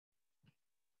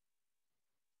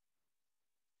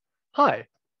Hi,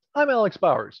 I'm Alex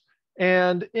Bowers,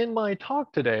 and in my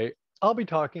talk today, I'll be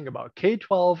talking about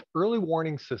K-12 early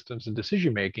warning systems and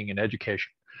decision-making in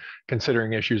education,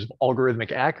 considering issues of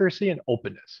algorithmic accuracy and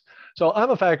openness. So I'm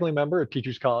a faculty member at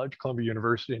Teachers College, Columbia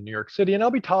University in New York City, and I'll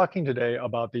be talking today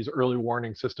about these early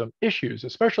warning system issues,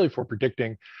 especially for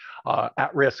predicting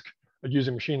at-risk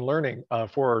using machine learning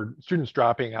for students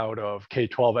dropping out of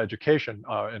K-12 education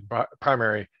in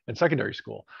primary and secondary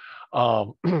school.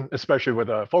 Especially with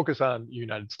a focus on the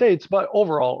United States, but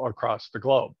overall across the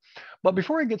globe. But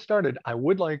before I get started, I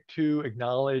would like to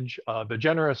acknowledge the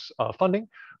generous funding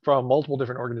from multiple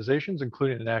different organizations,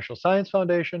 including the National Science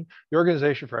Foundation, the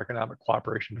Organization for Economic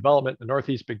Cooperation and Development, the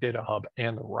Northeast Big Data Hub,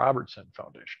 and the Robertson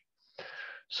Foundation.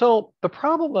 So the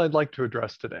problem I'd like to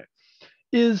address today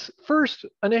is first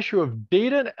an issue of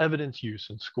data and evidence use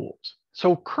in schools.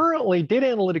 So currently, data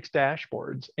analytics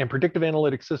dashboards and predictive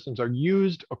analytics systems are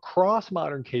used across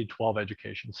modern K-12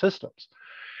 education systems.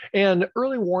 And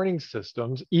early warning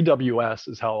systems, EWS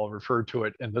is how I'll refer to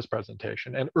it in this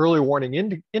presentation, and early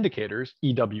warning indicators,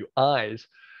 EWIs,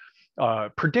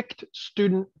 predict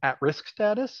student at-risk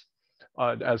status,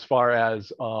 as far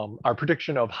as our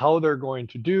prediction of how they're going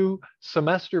to do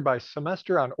semester by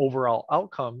semester on overall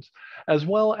outcomes, as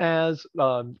well as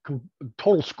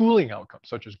total schooling outcomes,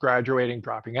 such as graduating,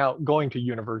 dropping out, going to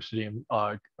university and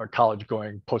or college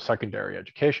going post-secondary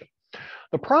education.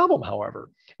 The problem, however,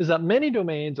 is that many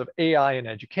domains of AI in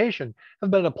education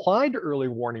have been applied to early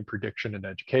warning prediction in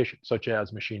education, such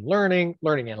as machine learning,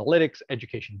 learning analytics,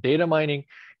 education data mining.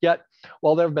 Yet,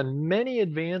 while there have been many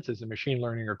advances in machine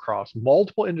learning across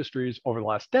multiple industries over the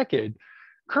last decade,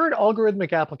 current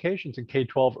algorithmic applications in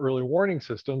K-12 early warning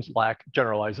systems lack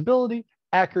generalizability,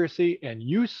 accuracy, and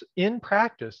use in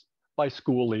practice by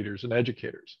school leaders and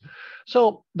educators.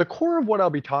 So the core of what I'll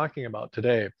be talking about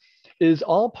today is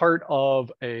all part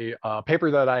of a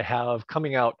paper that I have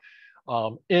coming out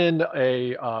in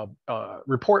a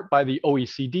report by the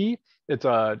OECD. It's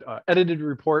an edited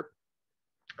report.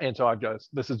 And so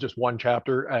this is just one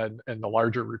chapter and the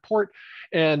larger report.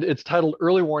 And it's titled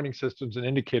Early Warning Systems and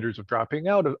Indicators of Dropping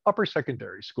Out of Upper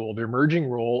Secondary School, the Emerging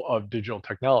Role of Digital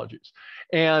Technologies.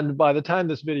 And by the time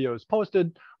this video is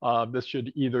posted, this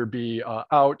should either be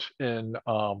out in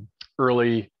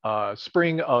early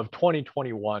spring of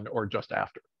 2021 or just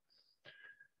after.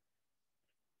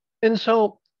 And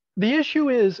so the issue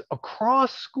is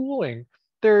across schooling,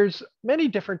 there's many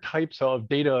different types of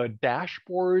data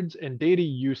dashboards and data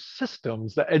use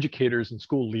systems that educators and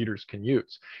school leaders can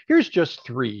use. Here's just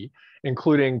three,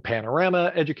 including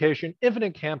Panorama Education,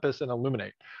 Infinite Campus, and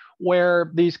Illuminate, where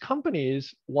these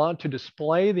companies want to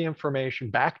display the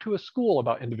information back to a school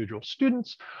about individual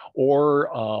students or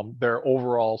their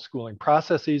overall schooling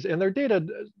processes and their data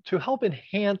to help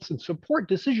enhance and support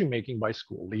decision-making by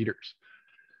school leaders.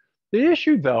 The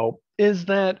issue, though, is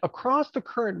that across the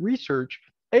current research,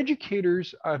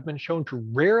 educators have been shown to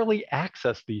rarely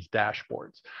access these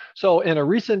dashboards. So in a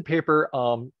recent paper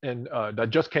that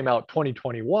just came out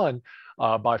 2021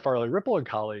 by Farley Ripple and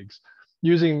colleagues,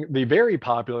 using the very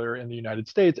popular in the United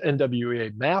States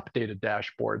NWEA map data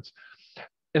dashboards,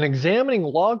 and examining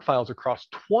log files across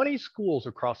 20 schools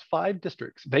across 5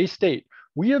 districts, they state,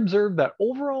 we observed that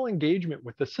overall engagement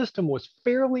with the system was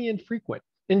fairly infrequent.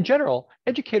 In general,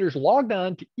 educators logged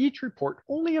on to each report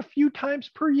only a few times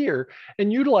per year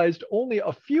and utilized only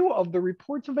a few of the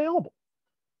reports available.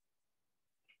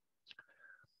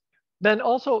 Then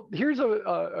also, here's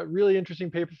a really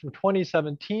interesting paper from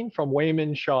 2017 from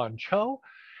Wayman, Shaw, and Cho.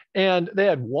 And they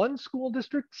had one school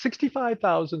district,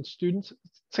 65,000 students,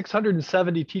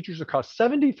 670 teachers across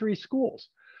 73 schools.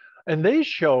 And they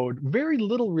showed very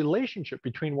little relationship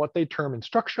between what they term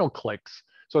instructional clicks.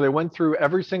 So they went through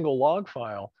every single log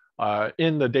file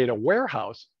in the data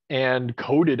warehouse and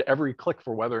coded every click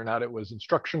for whether or not it was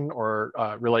instruction or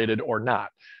related or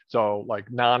not. So like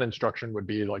non-instruction would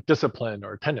be like discipline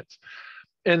or attendance.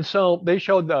 And so they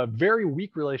showed a very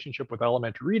weak relationship with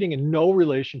elementary reading and no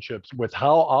relationships with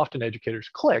how often educators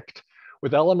clicked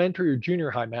with elementary or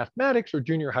junior high mathematics or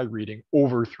junior high reading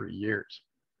over 3 years.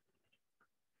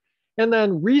 And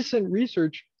then recent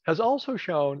research has also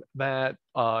shown that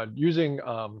using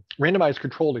randomized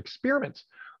controlled experiments,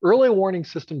 early warning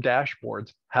system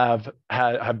dashboards have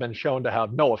been shown to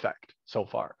have no effect so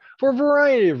far for a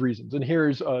variety of reasons. And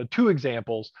here's 2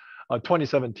 examples,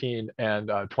 2017 and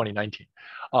 2019.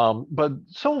 But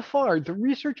so far, the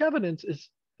research evidence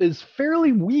is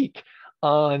fairly weak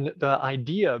on the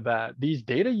idea that these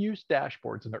data use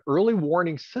dashboards and the early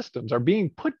warning systems are being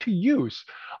put to use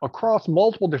across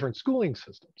multiple different schooling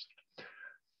systems.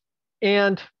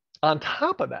 And on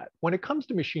top of that, when it comes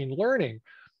to machine learning,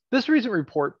 this recent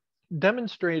report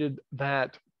demonstrated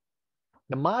that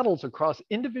the models across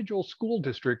individual school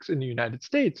districts in the United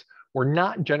States were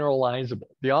not generalizable.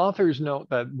 The authors note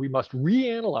that we must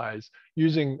reanalyze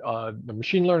using the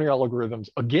machine learning algorithms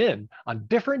again on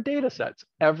different data sets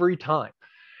every time.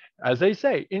 As they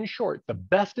say, in short, the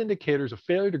best indicators of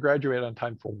failure to graduate on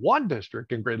time for one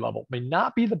district in grade level may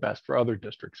not be the best for other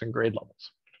districts in grade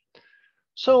levels.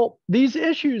 So these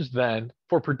issues then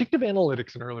for predictive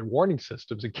analytics and early warning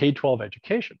systems in K-12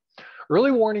 education.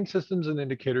 Early warning systems and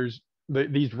indicators,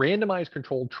 these randomized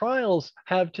controlled trials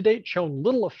have to date shown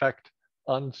little effect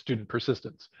on student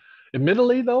persistence.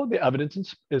 Admittedly, though, the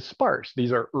evidence is sparse.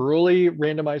 These are early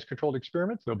randomized controlled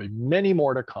experiments. There'll be many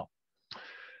more to come.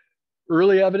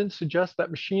 Early evidence suggests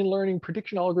that machine learning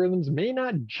prediction algorithms may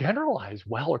not generalize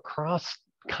well across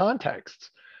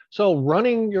contexts. So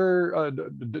running your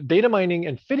data mining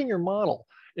and fitting your model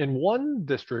in one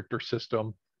district or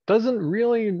system doesn't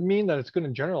really mean that it's going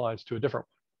to generalize to a different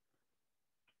one.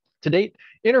 To date,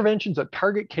 interventions that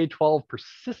target K-12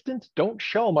 persistence don't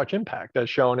show much impact, as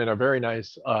shown in a very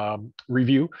nice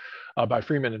review by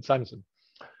Freeman and Simonson.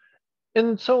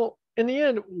 And so in the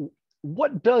end,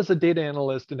 what does a data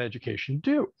analyst in education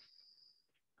do?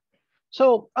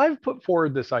 So I've put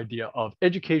forward this idea of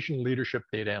education leadership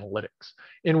data analytics,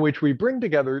 in which we bring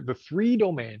together the three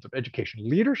domains of education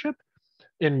leadership,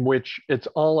 in which it's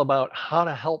all about how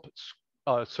to help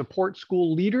support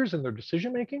school leaders in their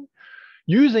decision-making,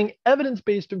 using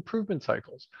evidence-based improvement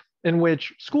cycles, in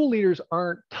which school leaders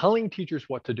aren't telling teachers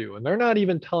what to do, and they're not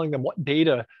even telling them what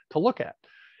data to look at.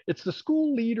 It's the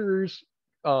school leaders'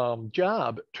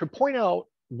 job to point out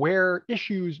where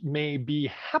issues may be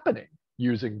happening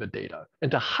using the data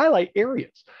and to highlight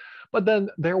areas. But then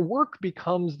their work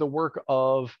becomes the work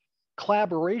of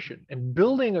collaboration and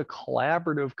building a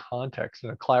collaborative context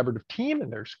and a collaborative team in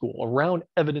their school around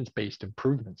evidence-based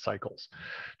improvement cycles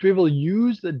to be able to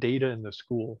use the data in the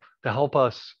school to help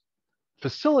us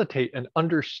facilitate and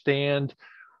understand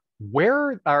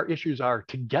where our issues are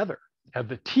together. Have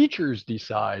the teachers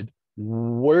decide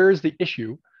where's the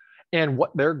issue and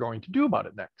what they're going to do about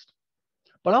it next.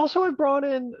 But also I've brought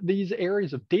in these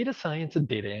areas of data science and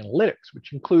data analytics,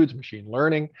 which includes machine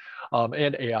learning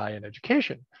and AI in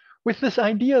education, with this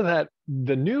idea that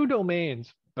the new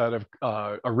domains that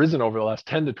have arisen over the last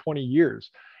 10 to 20 years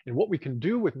and what we can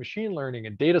do with machine learning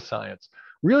and data science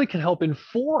really can help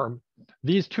inform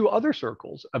these two other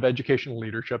circles of educational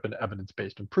leadership and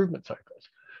evidence-based improvement cycles.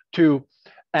 To,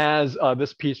 as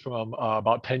this piece from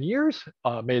about 10 years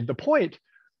made the point,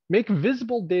 make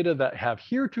visible data that have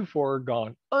heretofore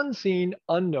gone unseen,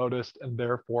 unnoticed, and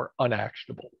therefore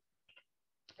unactionable.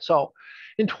 So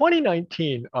in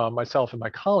 2019, myself and my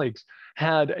colleagues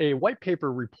had a white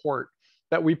paper report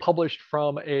that we published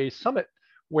from a summit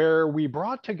where we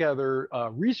brought together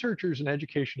researchers and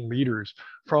education leaders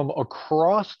from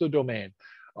across the domain,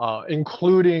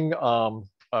 including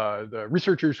the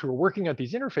researchers who are working at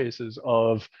these interfaces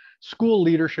of school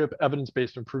leadership,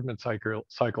 evidence-based improvement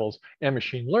cycles, and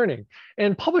machine learning,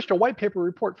 and published a white paper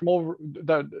report from over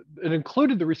that it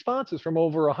included the responses from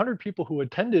over 100 people who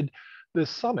attended this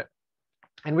summit.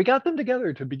 And we got them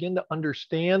together to begin to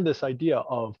understand this idea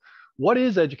of what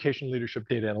is education leadership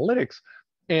data analytics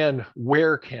and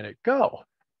where can it go?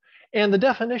 And the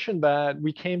definition that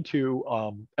we came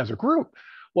to as a group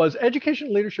was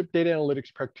education leadership data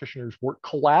analytics practitioners work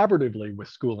collaboratively with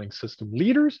schooling system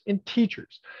leaders and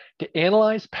teachers to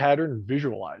analyze, pattern, and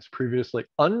visualize previously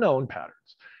unknown patterns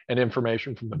and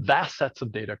information from the vast sets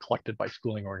of data collected by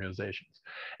schooling organizations,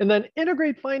 and then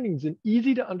integrate findings in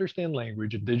easy to understand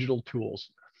language and digital tools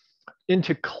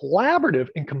into collaborative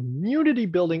and community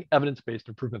building evidence-based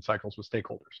improvement cycles with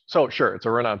stakeholders. So sure, it's a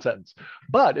run-on sentence,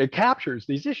 but it captures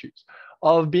these issues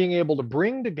of being able to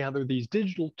bring together these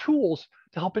digital tools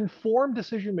to help inform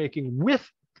decision-making with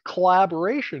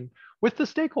collaboration with the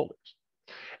stakeholders.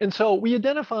 And so we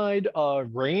identified a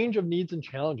range of needs and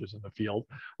challenges in the field,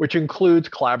 which includes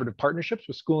collaborative partnerships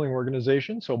with schooling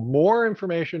organizations, so more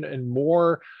information and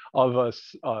more of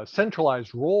a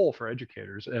centralized role for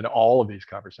educators in all of these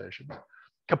conversations,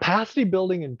 capacity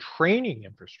building and training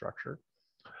infrastructure,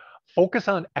 focus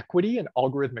on equity and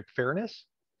algorithmic fairness,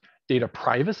 data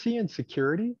privacy and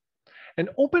security, and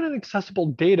open and accessible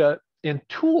data and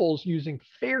tools using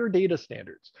fair data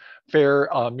standards. Fair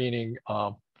meaning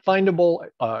findable,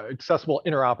 accessible,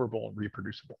 interoperable, and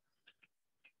reproducible.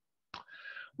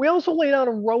 We also laid out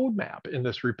a roadmap in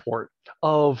this report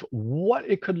of what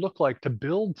it could look like to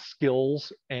build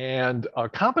skills and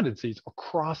competencies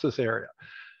across this area.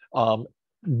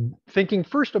 Thinking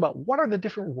first about what are the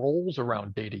different roles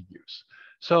around data use.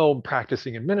 So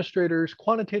practicing administrators,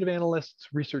 quantitative analysts,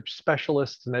 research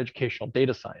specialists, and educational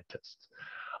data scientists.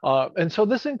 And so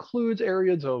this includes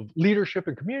areas of leadership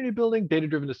and community building,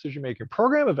 data-driven decision-making,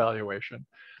 program evaluation,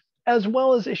 as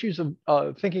well as issues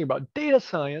of thinking about data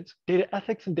science, data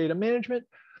ethics and data management,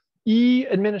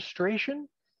 e-administration,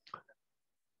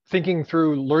 thinking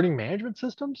through learning management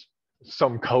systems,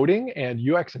 some coding and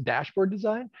UX and dashboard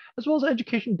design, as well as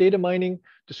education data mining,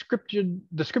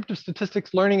 descriptive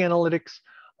statistics, learning analytics,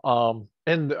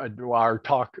 and our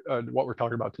talk, what we're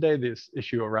talking about today, this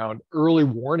issue around early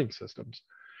warning systems.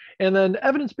 And then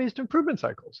evidence-based improvement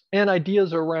cycles and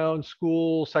ideas around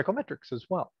school psychometrics as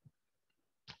well.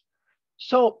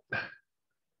 So,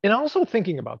 in also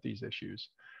thinking about these issues,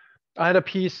 I had a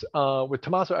piece with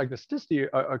Tommaso Agnostisti,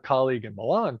 a colleague in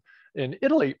Milan, in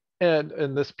Italy, and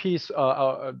in this piece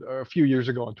a few years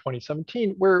ago in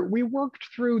 2017, where we worked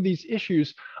through these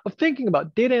issues of thinking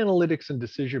about data analytics and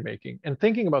decision making, and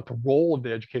thinking about the role of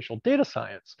the educational data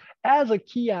science as a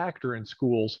key actor in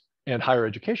schools and higher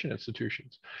education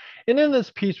institutions. And in this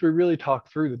piece, we really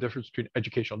talk through the difference between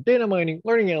educational data mining,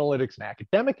 learning analytics, and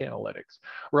academic analytics,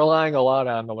 relying a lot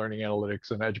on the learning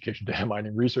analytics and education data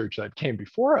mining research that came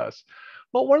before us.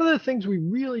 But one of the things we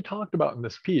really talked about in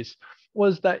this piece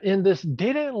was that in this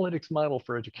data analytics model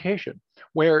for education,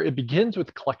 where it begins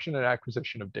with collection and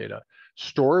acquisition of data,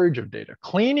 storage of data,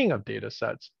 cleaning of data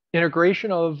sets,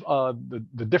 integration of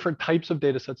the different types of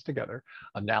data sets together,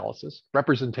 analysis,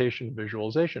 representation,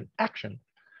 visualization, action.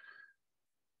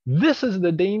 This is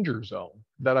the danger zone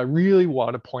that I really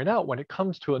want to point out when it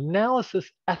comes to analysis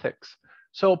ethics.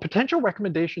 So potential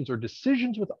recommendations or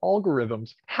decisions with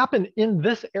algorithms happen in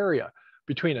this area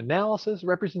between analysis,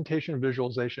 representation,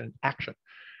 visualization, and action.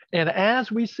 And as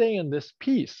we say in this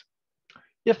piece,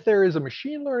 if there is a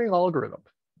machine learning algorithm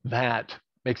that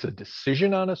makes a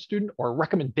decision on a student or a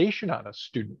recommendation on a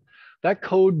student, that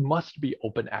code must be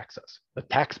open access. The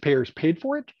taxpayers paid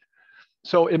for it,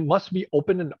 so it must be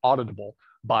open and auditable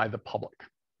by the public.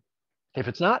 If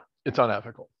it's not, it's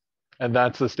unethical. And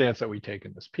that's the stance that we take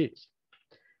in this piece.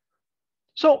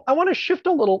 So I want to shift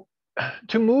a little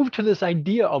to move to this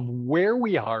idea of where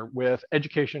we are with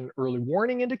education early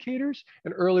warning indicators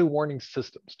and early warning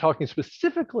systems, talking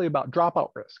specifically about dropout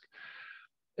risk,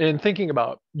 and thinking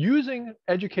about using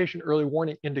education early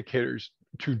warning indicators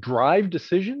to drive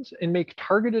decisions and make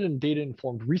targeted and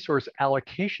data-informed resource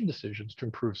allocation decisions to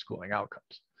improve schooling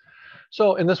outcomes.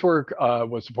 So, and this work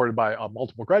was supported by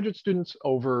multiple graduate students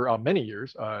over many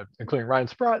years, including Ryan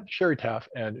Sprott, Sherry Taff,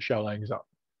 and Xiaolang Zhao.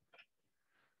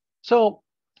 So,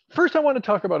 first, I want to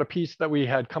talk about a piece that we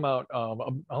had come out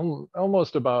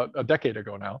almost about a decade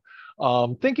ago now,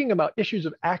 thinking about issues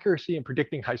of accuracy in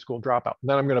predicting high school dropout. And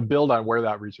then I'm going to build on where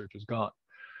that research has gone.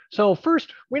 So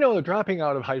first, we know that dropping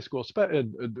out of high school,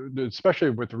 especially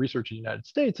with the research in the United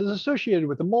States, is associated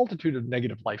with a multitude of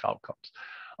negative life outcomes.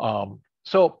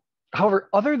 However,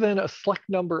 other than a select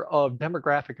number of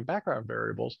demographic and background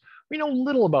variables, we know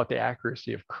little about the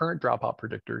accuracy of current dropout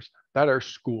predictors that are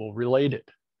school related.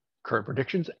 Current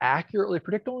predictions accurately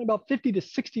predict only about 50 to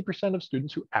 60% of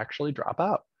students who actually drop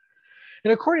out.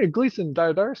 And according to Gleason and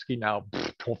Diodarsky now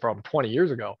from 20 years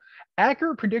ago,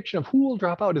 accurate prediction of who will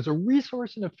drop out is a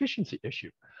resource and efficiency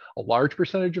issue. A large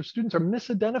percentage of students are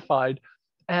misidentified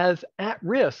as at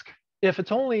risk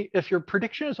if your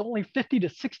prediction is only 50 to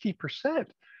 60%.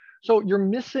 So you're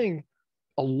missing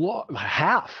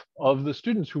half of the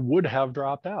students who would have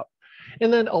dropped out.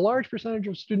 And then a large percentage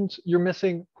of students you're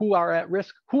missing who are at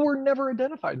risk, who were never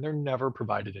identified, and they're never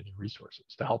provided any resources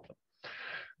to help them.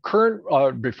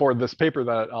 Before this paper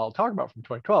that I'll talk about from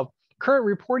 2012, current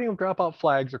reporting of dropout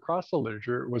flags across the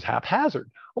literature was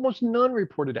haphazard. Almost none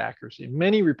reported accuracy.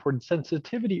 Many reported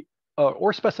sensitivity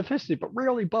or specificity, but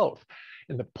rarely both.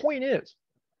 And the point is,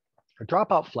 a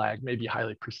dropout flag may be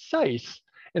highly precise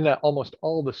in that almost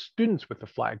all the students with the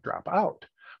flag drop out,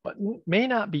 but may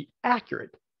not be accurate,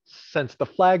 since the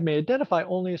flag may identify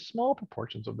only small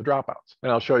proportions of the dropouts.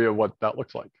 And I'll show you what that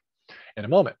looks like in a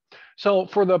moment. So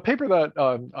for the paper that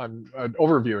I'm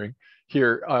overviewing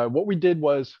here, what we did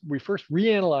was we first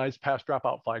reanalyzed past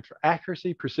dropout flags for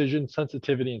accuracy, precision,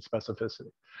 sensitivity, and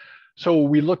specificity. So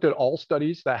we looked at all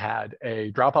studies that had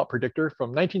a dropout predictor from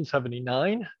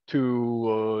 1979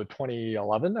 to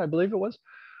 2011, I believe it was,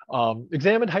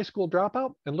 examined high school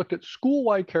dropout and looked at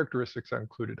school-wide characteristics that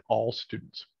included all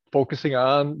students, focusing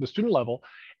on the student level,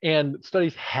 and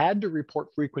studies had to report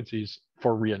frequencies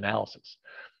for reanalysis.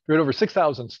 We had over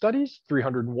 6,000 studies,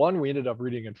 301 we ended up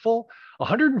reading in full,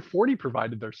 140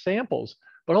 provided their samples,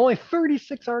 but only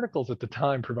 36 articles at the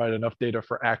time provided enough data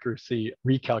for accuracy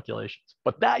recalculations.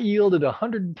 But that yielded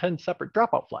 110 separate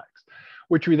dropout flags,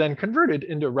 which we then converted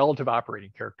into relative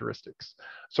operating characteristics.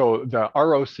 So the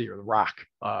ROC, or the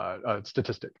ROC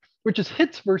statistic, which is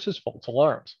hits versus false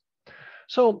alarms.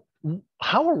 So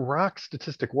how a ROC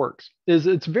statistic works is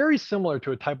it's very similar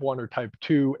to a type 1 or type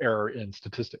 2 error in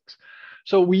statistics.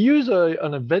 So we use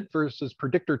an event versus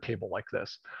predictor table like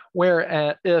this,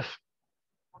 where if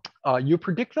you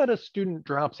predict that a student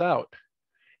drops out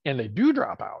and they do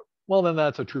drop out, well, then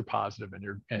that's a true positive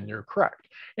and you're correct.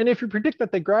 And if you predict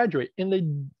that they graduate and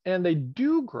they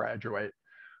do graduate,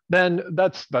 then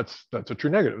that's a true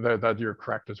negative, that you're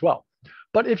correct as well.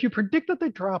 But if you predict that they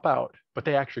drop out, but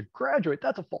they actually graduate,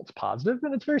 that's a false positive,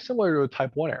 and it's very similar to a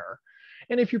type 1 error.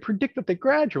 And if you predict that they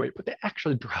graduate, but they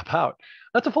actually drop out,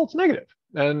 that's a false negative.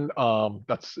 And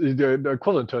that's the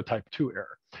equivalent to a type 2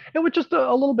 error. And with just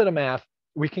a little bit of math,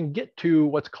 we can get to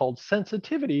what's called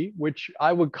sensitivity, which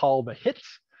I would call the hits,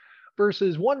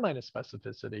 versus 1 minus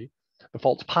specificity, the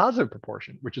false positive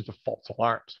proportion, which is the false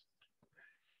alarms.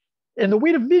 And the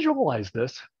way to visualize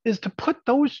this is to put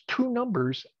those two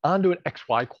numbers onto an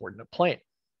XY coordinate plane.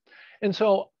 And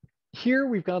so here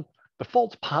we've got the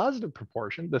false positive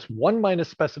proportion, this 1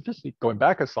 minus specificity, going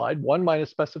back a slide, 1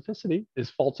 minus specificity is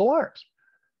false alarms.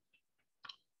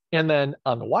 And then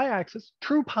on the y-axis,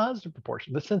 true positive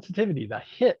proportion, the sensitivity, the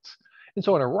hits. And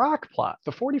so in a ROC plot,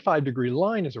 the 45-degree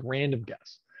line is a random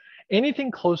guess.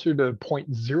 Anything closer to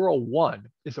 0.01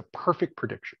 is a perfect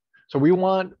prediction. So we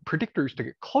want predictors to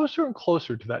get closer and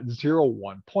closer to that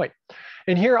 0.1 point.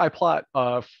 And here I plot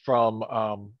from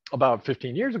about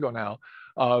 15 years ago now,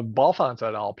 Balfont's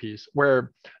et al. Piece,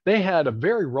 where they had a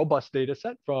very robust data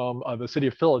set from the city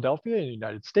of Philadelphia in the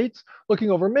United States, looking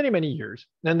over many, many years.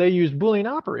 And they used Boolean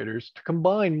operators to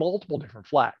combine multiple different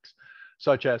flags,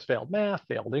 such as failed math,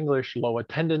 failed English, low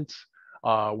attendance,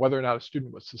 whether or not a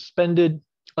student was suspended,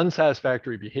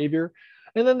 unsatisfactory behavior.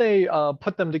 And then they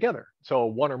put them together. So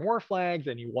one or more flags,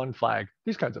 any one flag,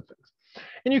 these kinds of things.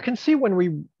 And you can see when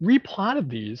we replotted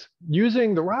these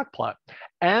using the ROC plot,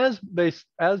 as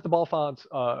the Balfont's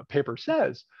paper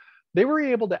says, they were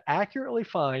able to accurately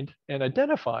find and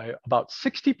identify about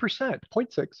 60%,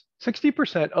 0.6,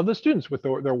 60% of the students with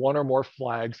their one or more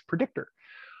flags predictor.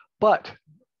 But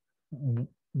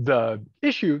the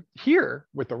issue here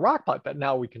with the ROC plot that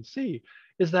now we can see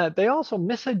is that they also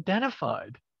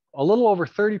misidentified a little over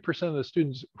 30% of the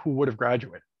students who would have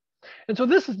graduated. And so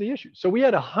this is the issue. So we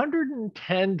had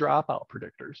 110 dropout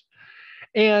predictors,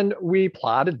 and we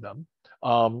plotted them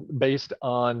based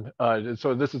on,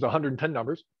 so this is 110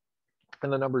 numbers,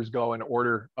 and the numbers go in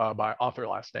order by author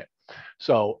last name.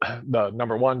 So the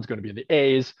number 1 is going to be in the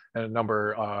A's, and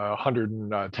number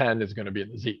 110 is going to be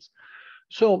in the Z's.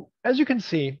 So as you can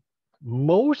see,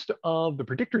 most of the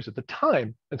predictors at the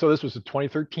time, and so this was a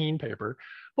 2013 paper,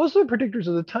 most of the predictors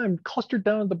at the time clustered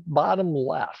down at the bottom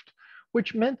left,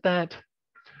 which meant that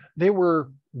they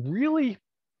were really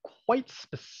quite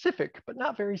specific, but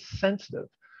not very sensitive,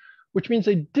 which means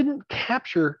they didn't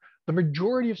capture the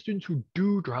majority of students who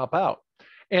do drop out.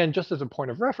 And just as a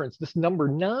point of reference, this number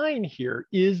 9 here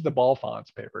is the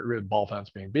Balfont's paper,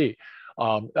 Balfont's being B.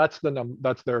 That's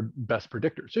their best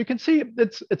predictor. So you can see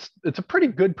it's a pretty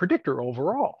good predictor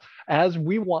overall, as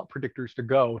we want predictors to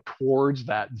go towards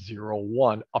that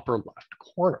 0.1 upper left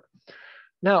corner.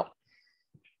 Now,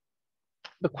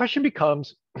 the question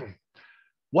becomes,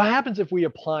 what happens if we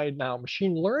apply now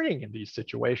machine learning in these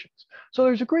situations? So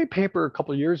there's a great paper a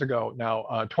couple of years ago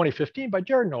now, 2015, by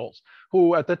Jared Knowles,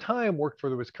 who at the time worked for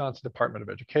the Wisconsin Department of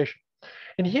Education.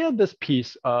 And he had this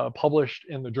piece published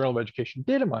in the Journal of Education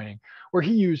Data Mining, where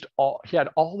he had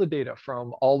all the data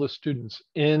from all the students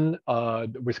in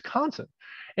Wisconsin,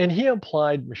 and he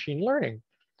applied machine learning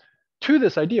to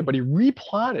this idea, but he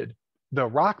replotted the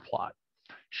ROC plot,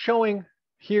 showing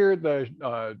here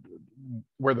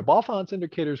where the Balfont's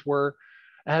indicators were,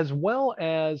 as well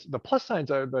as the plus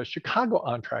signs are the Chicago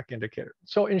on-track indicator.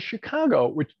 So in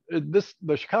Chicago,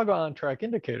 the Chicago on-track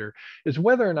indicator is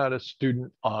whether or not a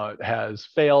student has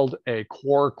failed a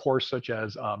core course such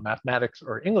as mathematics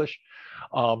or English,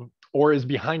 or is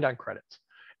behind on credits.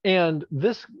 And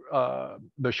this,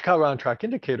 the Chicago on-track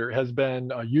indicator has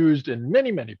been used in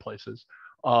many, many places,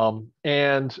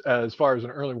 and as far as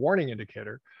an early warning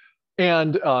indicator,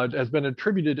 and has been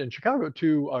attributed in Chicago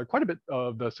to quite a bit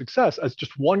of the success as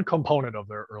just one component of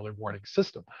their early warning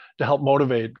system to help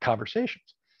motivate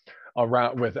conversations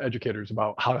around with educators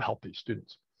about how to help these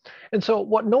students. And so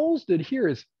what Knowles did here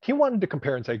is he wanted to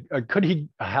compare and say, could he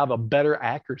have a better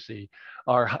accuracy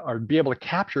or be able to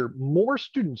capture more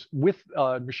students with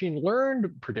machine learned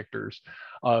predictors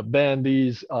than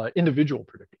these individual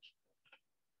predictors?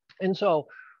 And so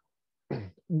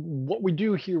what we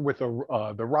do here with the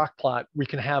ROC plot, we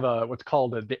can have what's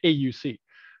called the AUC.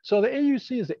 So the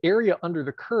AUC is the area under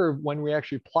the curve when we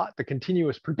actually plot the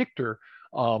continuous predictor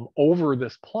over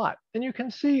this plot. And you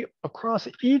can see across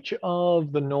each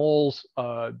of the Knowles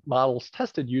models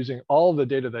tested using all the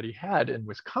data that he had in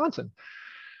Wisconsin,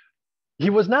 he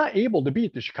was not able to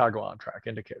beat the Chicago on-track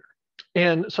indicator.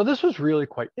 And so this was really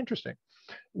quite interesting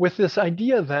with this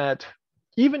idea that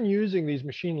even using these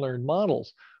machine learned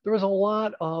models, there was a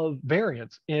lot of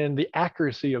variance in the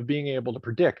accuracy of being able to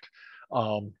predict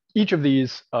each of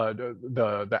these,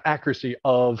 the accuracy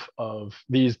of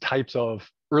these types of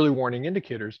early warning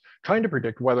indicators, trying to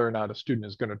predict whether or not a student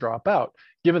is going to drop out,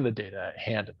 given the data at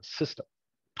hand in the system.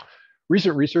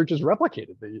 Recent research has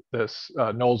replicated this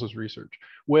Knowles' research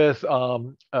with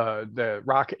the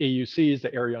ROC AUCs,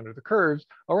 the area under the curves,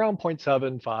 around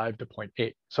 0.75 to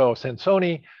 0.8. So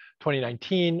Sansoni,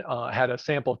 2019, had a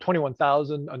sample of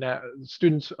 21,000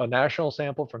 students, a national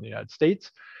sample from the United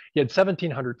States. He had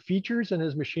 1,700 features in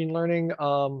his machine learning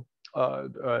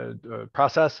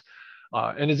process.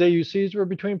 And his AUCs were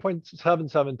between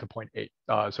 0.77 to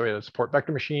 0.8. So he had a support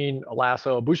vector machine, a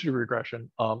lasso, a boosted regression.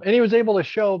 And he was able to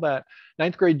show that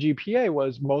ninth grade GPA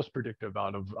was most predictive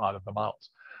out of the models.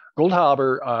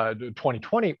 Goldhaber,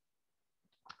 2020,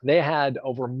 they had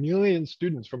over 1 million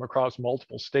students from across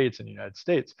multiple states in the United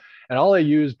States. And all they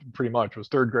used pretty much was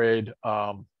third grade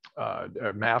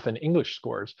math and English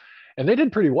scores. And they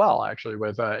did pretty well, actually,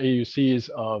 with AUCs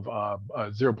of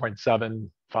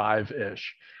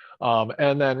 0.75-ish.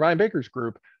 And then Ryan Baker's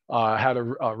group had a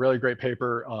really great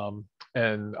paper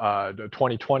in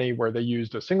 2020 where they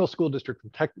used a single school district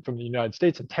from the United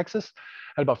States in Texas,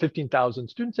 had about 15,000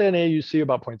 students and AUC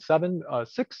about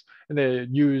 0.76, and they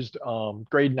used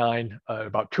grade 9,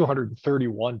 about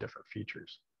 231 different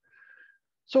features.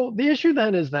 So the issue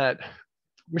then is that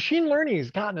machine learning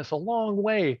has gotten us a long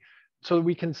way so that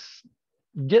we can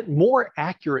get more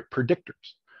accurate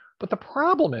predictors. But the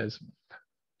problem is,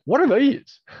 what are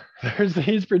these? There's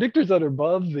these predictors that are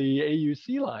above the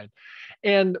AUC line.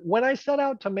 And when I set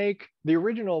out to make the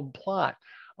original plot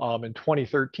in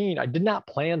 2013, I did not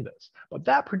plan this, but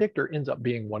that predictor ends up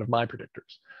being one of my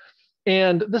predictors.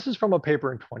 And this is from a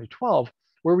paper in 2012,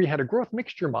 where we had a growth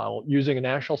mixture model using a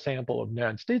national sample of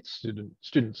United States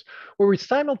students, where we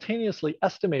simultaneously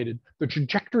estimated the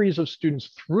trajectories of students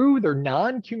through their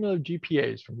non-cumulative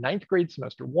GPAs from 9th grade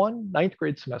semester 1, 9th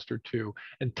grade semester 2,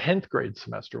 and 10th grade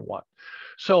semester 1.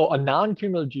 So a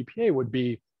non-cumulative GPA would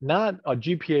be not a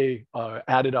GPA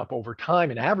added up over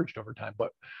time and averaged over time,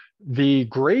 but the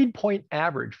grade point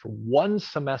average for one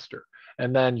semester.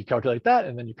 And then you calculate that,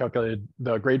 and then you calculate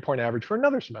the grade point average for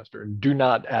another semester, and do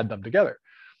not add them together.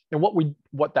 And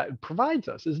what that provides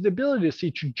us is the ability to see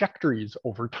trajectories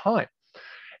over time.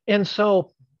 And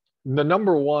so the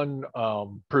number one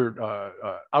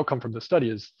outcome from the study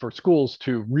is for schools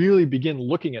to really begin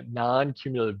looking at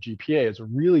non-cumulative GPA as a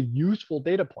really useful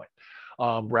data point,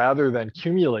 rather than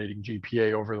accumulating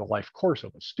GPA over the life course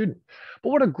of a student. But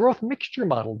what a growth mixture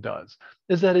model does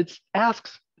is that it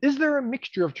asks, is there a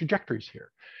mixture of trajectories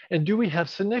here? And do we have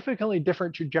significantly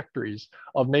different trajectories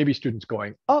of maybe students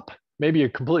going up, maybe a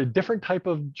completely different type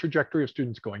of trajectory of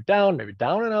students going down, maybe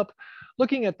down and up,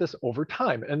 looking at this over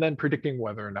time and then predicting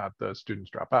whether or not the students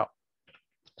drop out.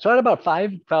 So I had about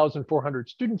 5,400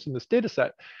 students in this data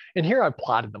set, and here I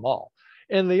plotted them all.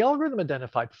 And the algorithm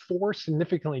identified 4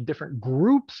 significantly different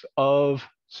groups of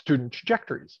student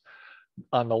trajectories.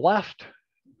 On the left,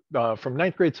 from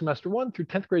 9th grade semester 1 through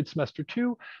 10th grade semester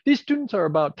 2, these students are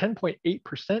about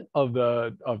 10.8% of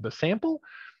the sample,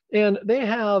 and they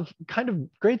have kind of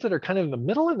grades that are kind of in the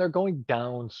middle, and they're going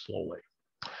down slowly.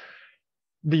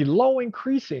 The low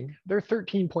increasing, they're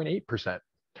 13.8%.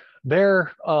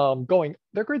 Their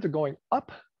grades are going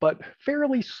up, but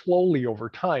fairly slowly over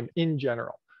time in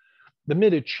general. The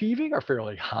mid achieving are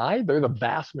fairly high. They're the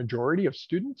vast majority of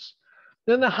students.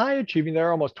 Then the high achieving,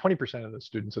 they're almost 20% of the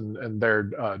students, and they're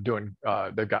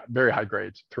they've got very high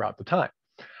grades throughout the time.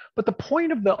 But the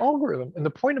point of the algorithm and the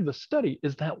point of the study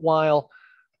is that while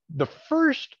the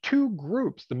first 2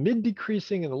 groups, the mid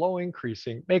decreasing and the low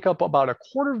increasing, make up about a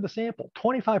quarter of the sample,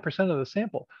 25% of the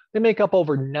sample, they make up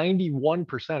over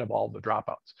 91% of all the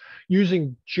dropouts,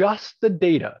 using just the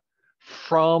data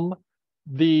from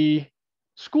the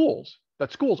schools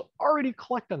that schools already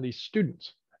collect on these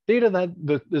students. Data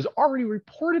that is already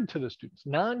reported to the students,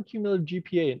 non-cumulative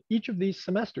GPA in each of these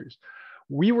semesters,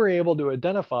 we were able to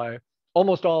identify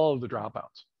almost all of the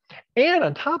dropouts. And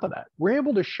on top of that, we're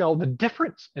able to show the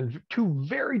difference in 2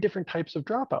 very different types of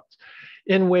dropouts,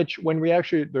 in which when we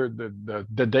actually,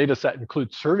 the data set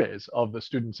includes surveys of the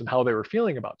students and how they were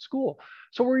feeling about school.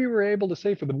 So we were able to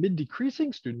say for the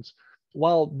mid-decreasing students,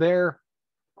 while they're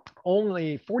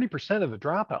only 40% of the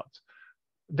dropouts,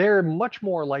 they're much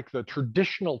more like the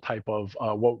traditional type of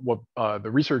what the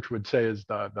research would say is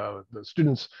the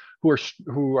students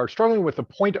who are struggling with the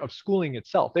point of schooling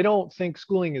itself. They don't think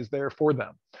schooling is there for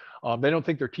them. They don't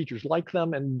think their teachers like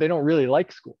them, and they don't really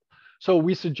like school. So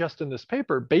we suggest in this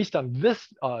paper, based on this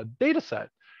data set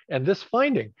and this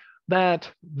finding, that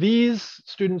these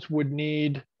students would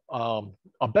need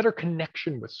a better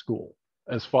connection with school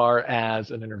as far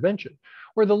as an intervention.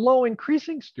 Where the low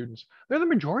increasing students, they're the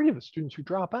majority of the students who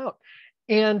drop out.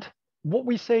 And what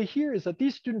we say here is that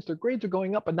these students, their grades are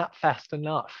going up, but not fast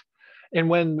enough. And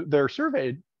when they're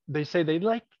surveyed, they say they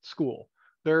like school.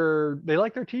 They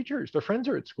like their teachers, their friends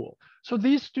are at school. So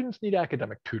these students need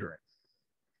academic tutoring.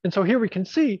 And so here we can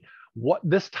see what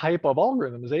this type of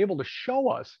algorithm is able to show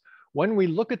us when we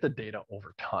look at the data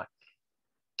over time.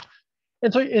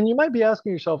 And so, and you might be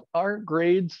asking yourself, aren't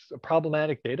grades a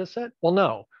problematic data set? Well,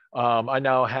 no. I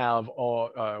now have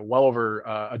well over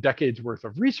a decade's worth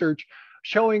of research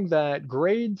showing that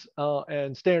grades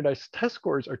and standardized test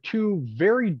scores are two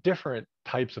very different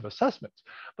types of assessments.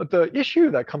 But the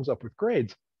issue that comes up with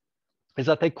grades is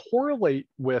that they correlate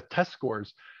with test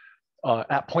scores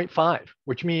at 0.5,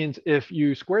 which means if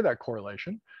you square that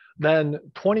correlation, then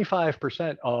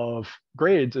 25% of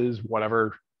grades is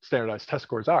whatever standardized test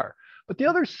scores are. But the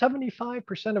other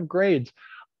 75% of grades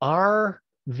are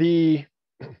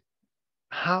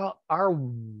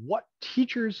what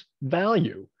teachers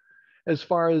value as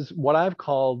far as what I've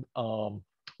called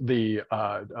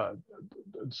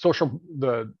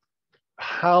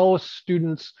how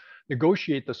students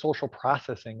negotiate the social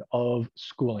processing of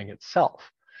schooling itself.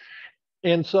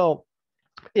 And so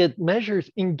it measures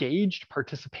engaged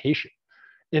participation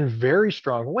in very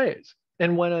strong ways.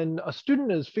 And when a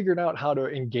student has figured out how to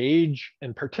engage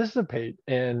and participate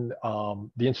in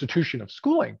the institution of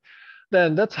schooling,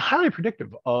 then that's highly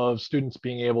predictive of students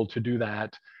being able to do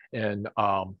that in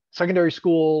secondary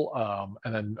school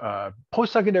and then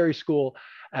post-secondary school,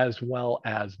 as well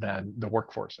as then the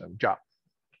workforce and job.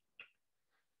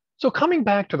 So coming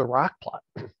back to the rock plot,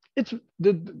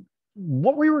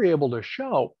 what we were able to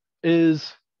show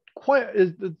is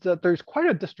that there's quite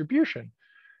a distribution,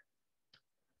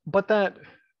 but that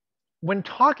when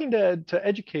talking to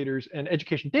educators and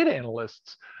education data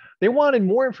analysts, they wanted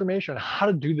more information on how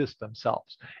to do this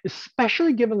themselves,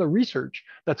 especially given the research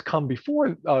that's come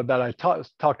before that I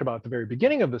talked about at the very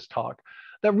beginning of this talk,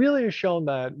 that really has shown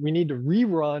that we need to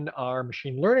rerun our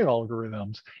machine learning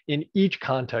algorithms in each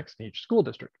context in each school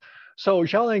district. So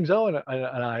Xiaolang Zhou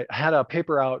and I had a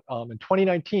paper out in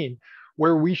 2019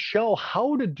 where we show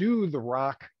how to do the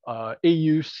ROC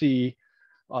AUC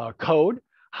code,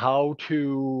 how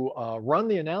to run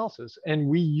the analysis. And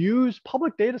we use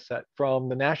public data set from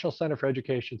the National Center for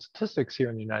Education Statistics here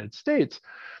in the United States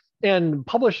and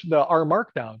publish the R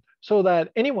Markdown so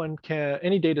that any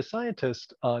data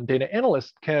scientist, data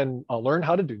analyst can learn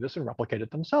how to do this and replicate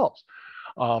it themselves.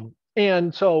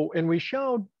 And we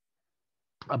showed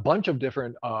a bunch of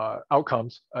different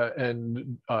outcomes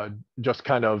and just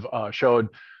kind of showed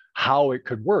how it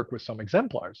could work with some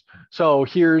exemplars. So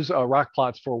here's rock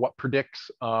plots for what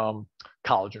predicts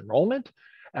college enrollment,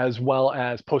 as well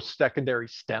as post-secondary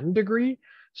STEM degree.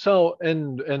 So,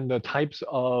 and the types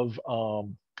of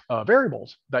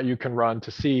variables that you can run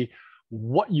to see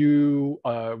what you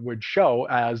would show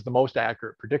as the most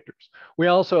accurate predictors. We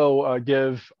also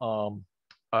give,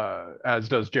 as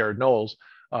does Jared Knowles,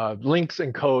 links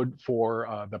and code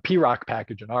for the PROC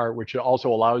package in R, which also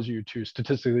allows you to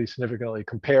statistically significantly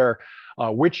compare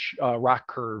which ROC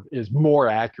curve is more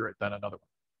accurate than another one,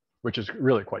 which is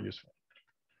really quite useful.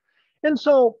 And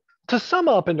so to sum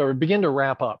up and to begin to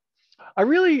wrap up, I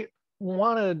really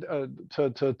wanted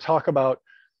to talk about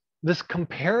this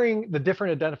comparing the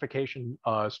different identification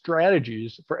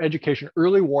strategies for education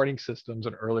early warning systems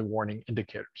and early warning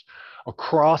indicators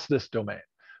across this domain.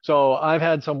 So I've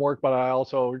had some work, but I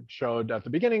also showed at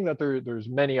the beginning that there's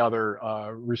many other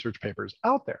research papers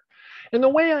out there. And the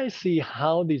way I see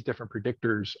how these different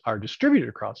predictors are distributed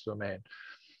across the domain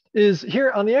is here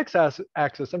on the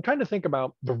x-axis, I'm trying to think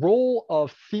about the role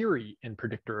of theory in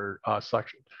predictor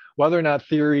selection, whether or not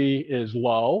theory is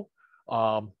low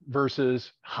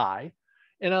versus high.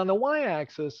 And on the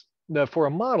y-axis, for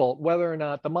a model, whether or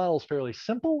not the model is fairly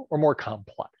simple or more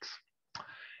complex.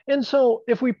 And so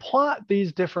if we plot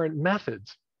these different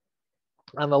methods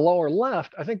on the lower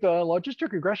left, I think the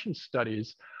logistic regression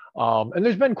studies, and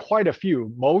there's been quite a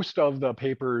few. Most of the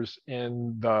papers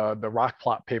in the rock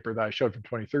plot paper that I showed from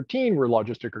 2013 were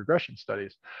logistic regression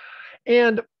studies.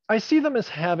 And I see them as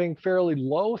having fairly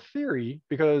low theory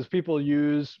because people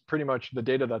use pretty much the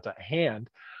data that's at hand.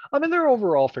 I mean, they're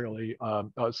overall fairly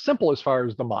simple as far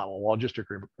as the model, logistic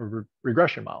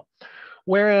regression model.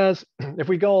 Whereas if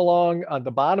we go along at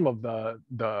the bottom of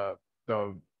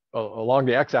along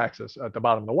the x-axis, at the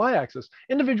bottom of the y-axis,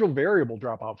 individual variable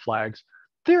dropout flags,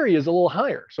 theory is a little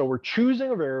higher. So we're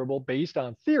choosing a variable based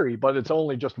on theory, but it's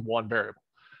only just one variable.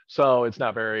 So it's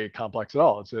not very complex at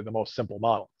all. It's the most simple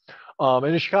model.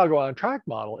 And the Chicago on-track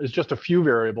model is just a few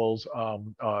variables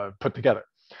put together.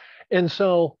 And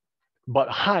so, but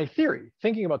high theory,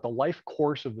 thinking about the life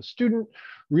course of the student,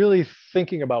 really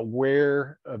thinking about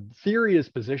where theory is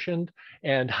positioned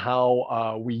and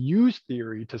how we use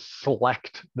theory to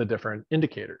select the different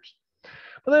indicators.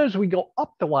 But then as we go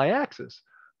up the y-axis,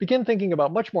 begin thinking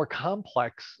about much more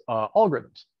complex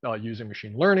algorithms using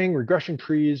machine learning, regression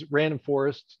trees, random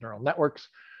forests, neural networks.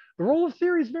 The role of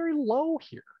theory is very low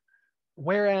here,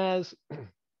 whereas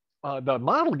the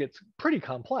model gets pretty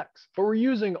complex, but we're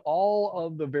using all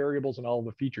of the variables and all of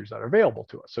the features that are available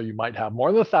to us. So you might have more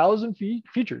than 1,000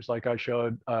 features, like I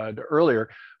showed earlier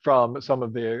from some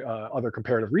of the other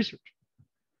comparative research.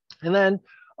 And then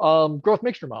growth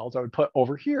mixture models I would put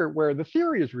over here where the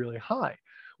theory is really high.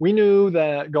 We knew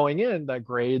that going in that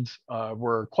grades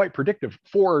were quite predictive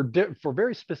for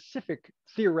very specific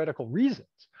theoretical reasons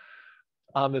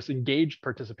on this engaged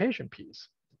participation piece.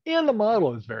 And the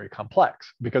model is very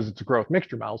complex because it's a growth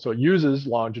mixture model. So it uses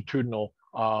longitudinal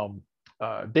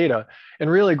data. And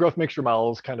really growth mixture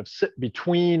models kind of sit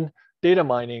between data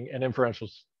mining and inferential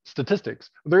statistics.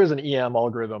 There is an EM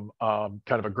algorithm, kind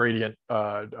of a gradient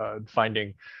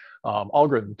finding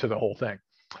algorithm to the whole thing.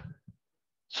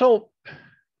 So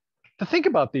to think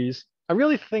about these, I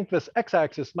really think this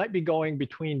x-axis might be going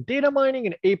between data mining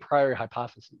and a priori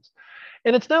hypotheses.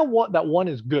 And it's not that one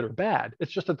is good or bad.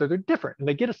 It's just that they're different and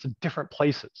they get us to different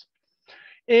places.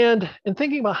 And in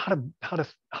thinking about how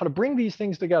to bring these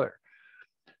things together,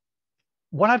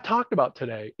 what I've talked about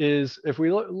today is if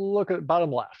we look at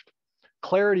bottom left,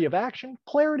 clarity of action,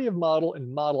 clarity of model,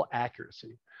 and model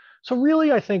accuracy. So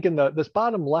really, I think in this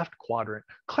bottom left quadrant,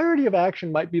 clarity of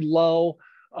action might be low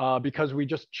because we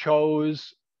just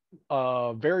chose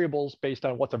variables based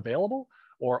on what's available,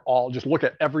 or just look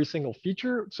at every single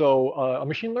feature. So a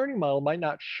machine learning model might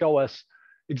not show us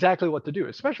exactly what to do,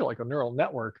 especially like a neural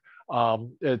network.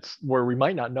 It's where we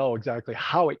might not know exactly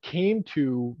how it came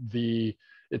to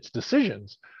its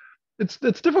decisions.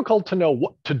 It's difficult to know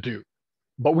what to do,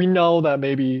 but we know that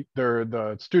maybe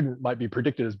the student might be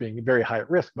predicted as being very high at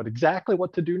risk, but exactly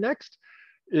what to do next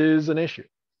is an issue.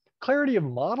 Clarity of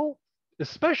model,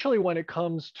 especially when it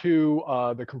comes to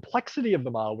the complexity of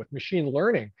the model with machine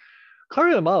learning,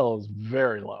 clarity of the model is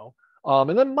very low.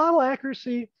 And then model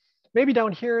accuracy, maybe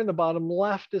down here in the bottom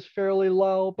left is fairly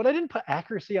low, but I didn't put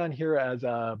accuracy on here as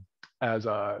a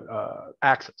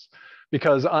axis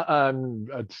because I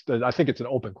think it's an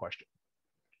open question.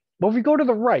 But if we go to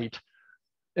the right,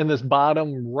 in this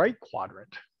bottom right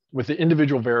quadrant with the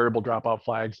individual variable dropout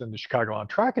flags and the Chicago on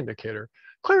track indicator,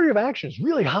 clarity of action is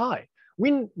really high.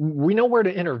 We know where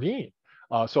to intervene.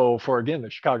 So for, again,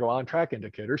 the Chicago on track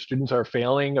indicator, students are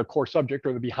failing a core subject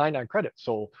or they're behind on credit.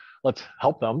 So let's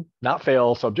help them not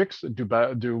fail subjects,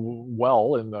 do well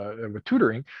with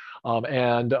tutoring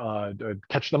and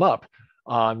catch them up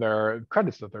on their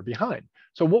credits that they're behind.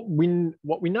 So what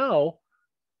we know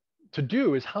to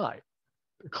do is high.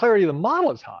 The clarity of the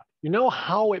model is high. You know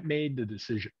how it made the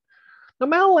decision. The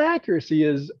model accuracy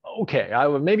is okay.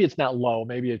 Maybe it's not low.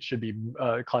 Maybe it should be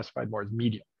classified more as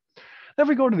medium. Then if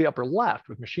we go to the upper left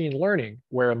with machine learning,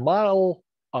 where a model,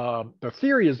 the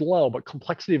theory is low, but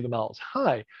complexity of the model is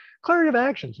high, clarity of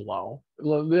action is low.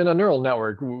 In a neural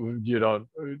network,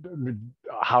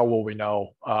 how will we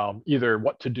know either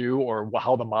what to do or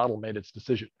how the model made its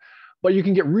decision? But you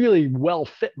can get really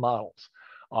well-fit models.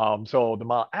 So the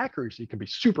model accuracy can be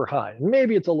super high, and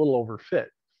maybe it's a little overfit.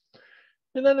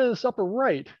 And then in this upper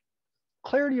right,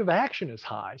 clarity of action is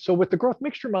high. So with the growth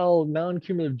mixture model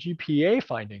non-cumulative GPA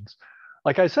findings,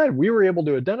 like I said, we were able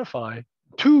to identify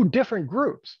two different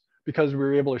groups because we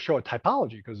were able to show a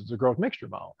typology because it's a growth mixture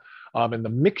model. And the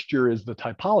mixture is the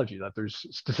typology, that there's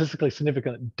statistically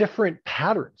significant different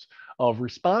patterns of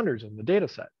responders in the data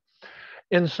set.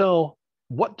 And so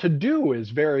what to do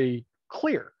is very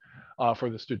clear for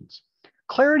the students.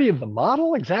 Clarity of the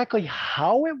model, exactly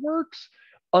how it works,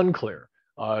 unclear.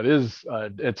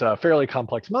 It's a fairly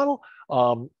complex model,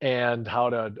 and how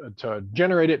to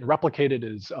generate it and replicate it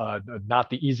is not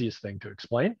the easiest thing to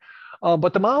explain.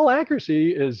 But the model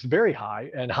accuracy is very high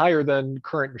and higher than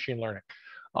current machine learning.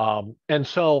 And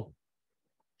so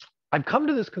I've come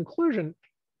to this conclusion,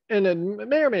 and it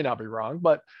may or may not be wrong,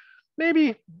 but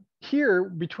maybe here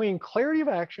between clarity of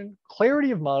action,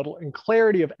 clarity of model, and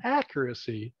clarity of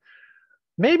accuracy,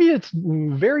 maybe it's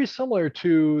very similar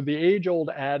to the age-old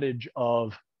adage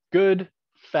of good,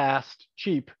 fast,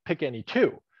 cheap, pick any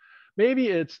two. Maybe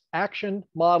it's action,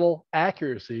 model,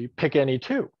 accuracy, pick any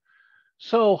two.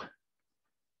 So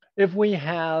if we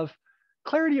have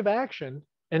clarity of action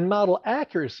and model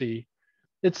accuracy,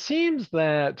 it seems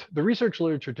that the research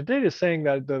literature today is saying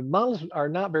that the models are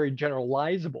not very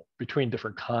generalizable between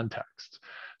different contexts.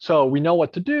 So we know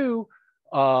what to do,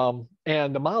 and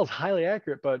the model is highly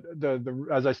accurate, but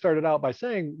as I started out by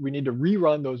saying, we need to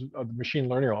rerun those machine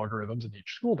learning algorithms in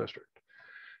each school district.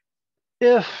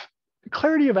 If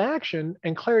clarity of action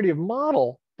and clarity of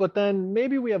model, but then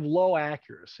maybe we have low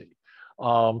accuracy.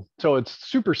 So it's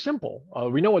super simple.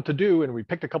 We know what to do, and we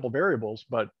picked a couple variables,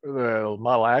 but the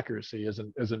model accuracy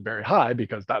isn't very high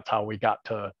because that's how we got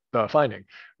to the finding.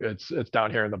 It's down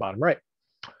here in the bottom right.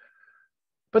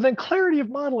 But then clarity of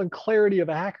model and clarity of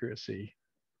accuracy,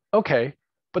 okay.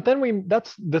 But then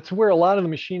that's where a lot of the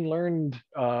machine learned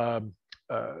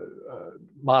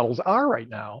models are right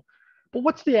now. But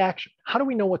what's the action? How do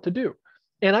we know what to do?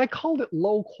 And I called it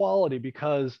low quality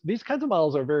because these kinds of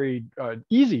models are very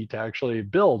easy to actually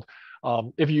build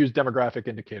if you use demographic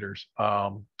indicators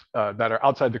that are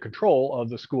outside the control of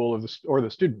the school or the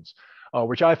students,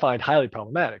 which I find highly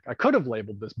problematic. I could have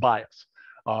labeled this bias.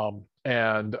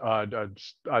 And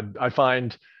I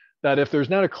find that if there's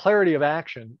not a clarity of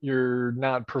action, you're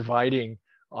not providing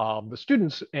the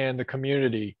students and the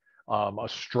community a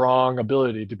strong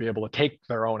ability to be able to take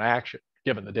their own action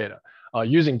given the data.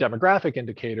 Using demographic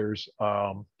indicators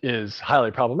is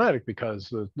highly problematic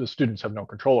because the students have no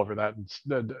control over that,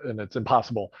 and it's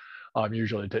impossible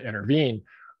usually to intervene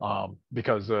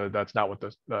because that's not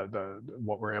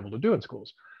what we're able to do in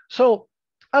schools. So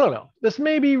I don't know. This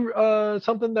may be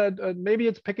something that maybe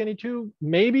it's pick any two.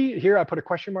 Maybe here I put a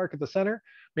question mark at the center.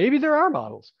 Maybe there are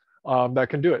models that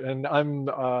can do it, and I'm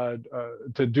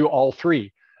to do all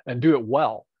three and do it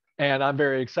well. And I'm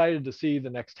very excited to see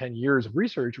the next 10 years of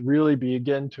research really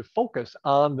begin to focus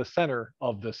on the center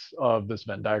of this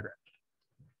Venn diagram.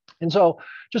 And so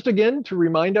just again, to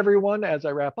remind everyone as I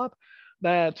wrap up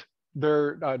that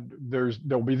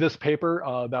there'll be this paper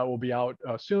that will be out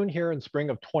soon here in spring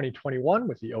of 2021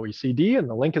 with the OECD, and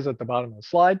the link is at the bottom of the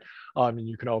slide. And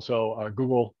you can also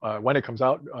Google when it comes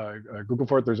out, Google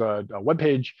for it. There's a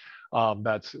webpage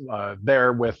that's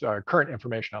there with current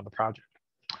information on the project.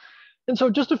 And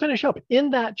so just to finish up, in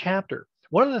that chapter,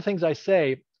 one of the things I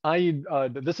say,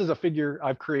 this is a figure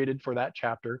I've created for that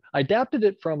chapter. I adapted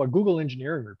it from a Google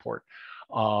engineering report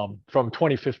from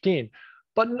 2015.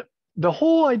 But the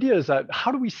whole idea is that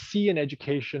how do we see an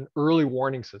education early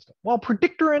warning system? Well,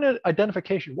 predictor and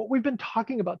identification, what we've been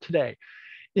talking about today,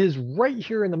 is right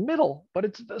here in the middle, but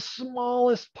it's the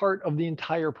smallest part of the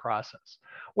entire process.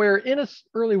 Where in an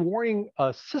early warning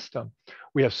system,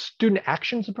 we have student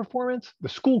actions and performance, the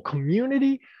school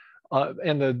community,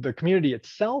 and the community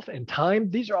itself and time.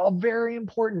 These are all very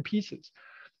important pieces.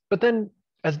 But then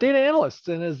as data analysts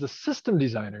and as the system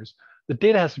designers, the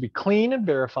data has to be clean and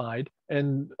verified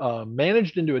and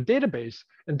managed into a database.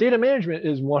 And data management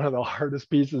is one of the hardest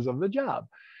pieces of the job.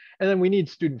 And then we need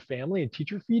student, family, and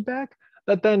teacher feedback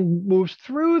that then moves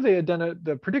through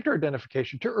the predictor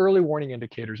identification to early warning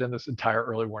indicators in this entire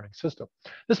early warning system.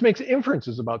 This makes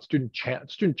inferences about student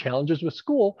challenges with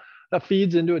school that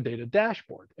feeds into a data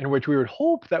dashboard in which we would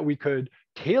hope that we could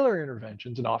tailor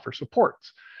interventions and offer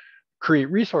supports, create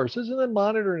resources, and then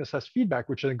monitor and assess feedback,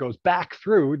 which then goes back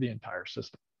through the entire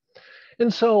system.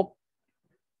 And so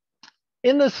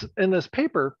in this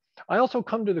paper, I also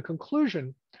come to the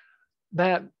conclusion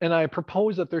that, and I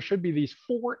propose that there should be these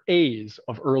 4 A's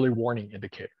of early warning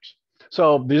indicators.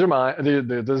 So these are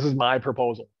this is my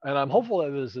proposal. And I'm hopeful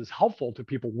that this is helpful to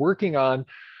people working on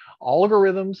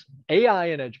algorithms, AI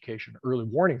in education, early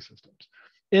warning systems,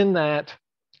 in that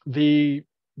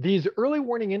these early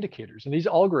warning indicators and these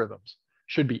algorithms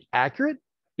should be accurate,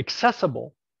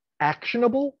 accessible,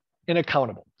 actionable, and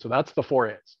accountable. So that's the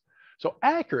 4 A's. So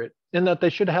accurate in that they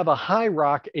should have a high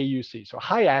ROC AUC, so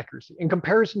high accuracy in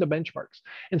comparison to benchmarks.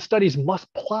 And studies must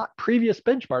plot previous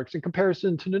benchmarks in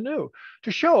comparison to the new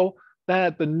to show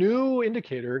that the new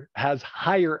indicator has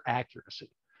higher accuracy.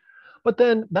 But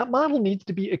then that model needs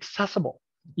to be accessible,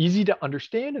 easy to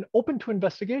understand, and open to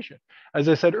investigation. As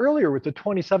I said earlier with the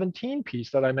 2017 piece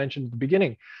that I mentioned at the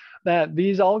beginning, that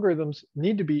these algorithms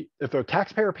need to be, if the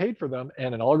taxpayer paid for them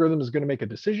and an algorithm is going to make a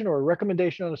decision or a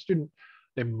recommendation on a student,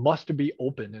 they must be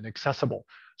open and accessible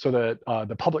so that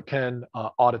the public can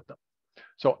audit them.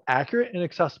 So accurate and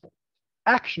accessible,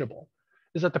 actionable,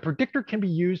 is that the predictor can be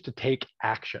used to take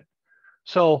action.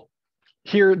 So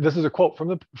here, this is a quote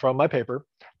from my paper.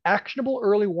 Actionable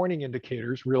early warning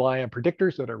indicators rely on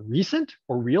predictors that are recent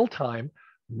or real-time,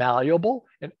 malleable,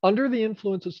 and under the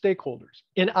influence of stakeholders,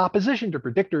 in opposition to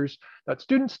predictors that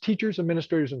students, teachers,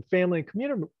 administrators, and family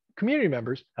and community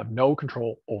members have no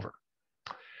control over.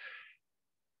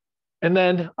 And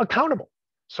then accountable.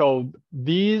 So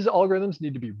these algorithms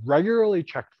need to be regularly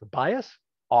checked for bias,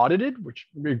 audited, which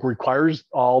requires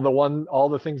all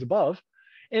the things above,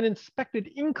 and inspected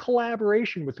in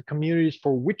collaboration with the communities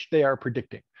for which they are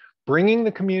predicting, bringing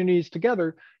the communities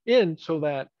together in so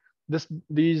that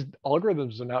these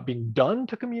algorithms are not being done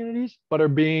to communities, but are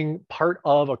being part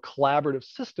of a collaborative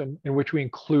system in which we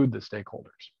include the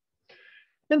stakeholders.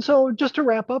 And so just to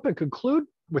wrap up and conclude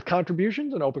with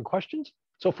contributions and open questions.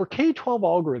 So for K-12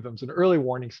 algorithms and early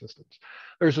warning systems,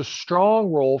 there's a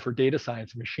strong role for data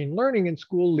science and machine learning in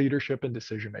school leadership and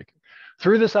decision-making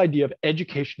through this idea of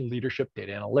education leadership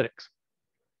data analytics.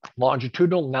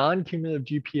 Longitudinal non-cumulative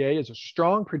GPA is a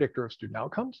strong predictor of student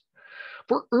outcomes.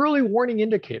 For early warning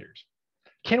indicators,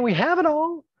 can we have it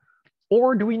all?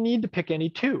 Or do we need to pick any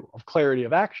two of clarity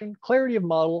of action, clarity of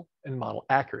model, and model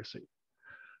accuracy?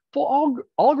 Full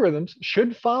algorithms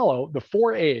should follow the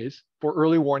 4 A's for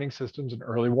early warning systems and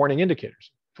early warning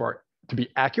indicators to be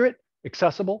accurate,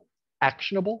 accessible,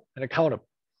 actionable, and accountable.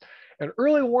 And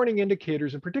early warning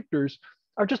indicators and predictors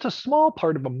are just a small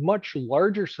part of a much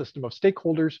larger system of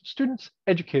stakeholders, students,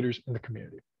 educators, and the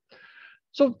community.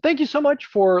 So thank you so much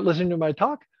for listening to my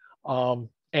talk.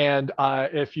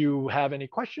 If you have any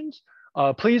questions,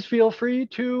 please feel free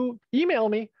to email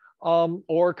me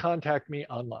or contact me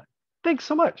online. Thanks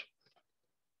so much.